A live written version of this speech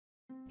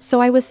So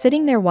I was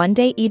sitting there one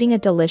day eating a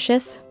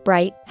delicious,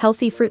 bright,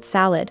 healthy fruit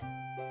salad.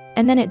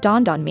 And then it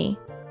dawned on me.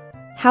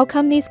 How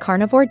come these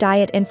carnivore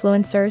diet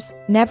influencers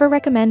never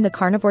recommend the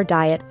carnivore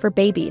diet for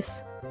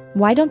babies?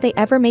 Why don't they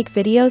ever make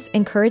videos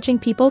encouraging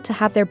people to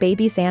have their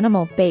babies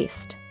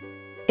animal-based?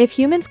 If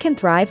humans can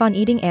thrive on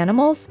eating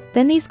animals,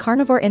 then these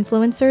carnivore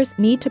influencers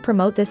need to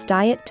promote this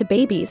diet to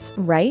babies,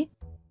 right?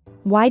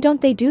 Why don't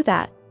they do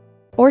that?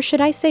 Or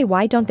should I say,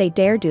 why don't they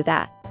dare do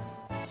that?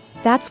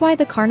 That's why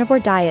the carnivore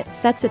diet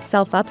sets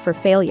itself up for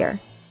failure.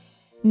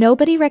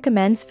 Nobody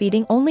recommends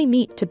feeding only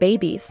meat to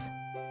babies.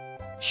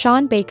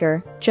 Sean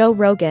Baker, Joe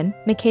Rogan,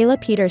 Michaela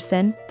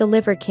Peterson, the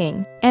Liver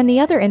King, and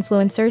the other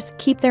influencers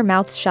keep their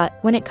mouths shut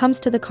when it comes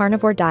to the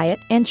carnivore diet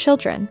and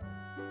children.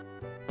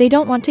 They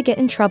don't want to get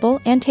in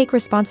trouble and take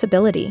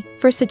responsibility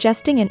for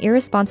suggesting an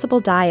irresponsible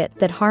diet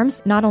that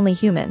harms not only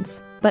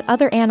humans, but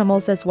other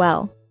animals as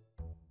well.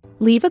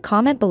 Leave a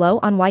comment below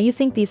on why you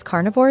think these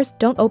carnivores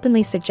don't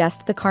openly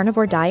suggest the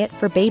carnivore diet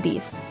for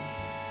babies.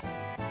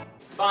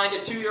 Find a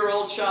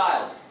 2-year-old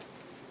child.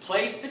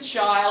 Place the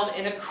child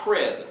in a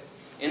crib.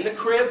 In the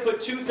crib,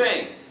 put 2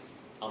 things: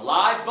 a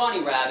live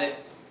bunny rabbit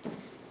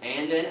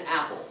and an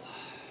apple.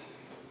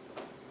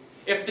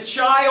 If the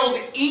child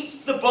eats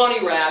the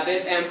bunny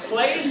rabbit and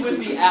plays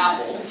with the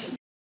apple,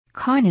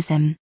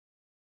 Carnism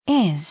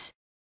is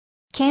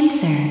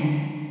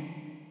cancer.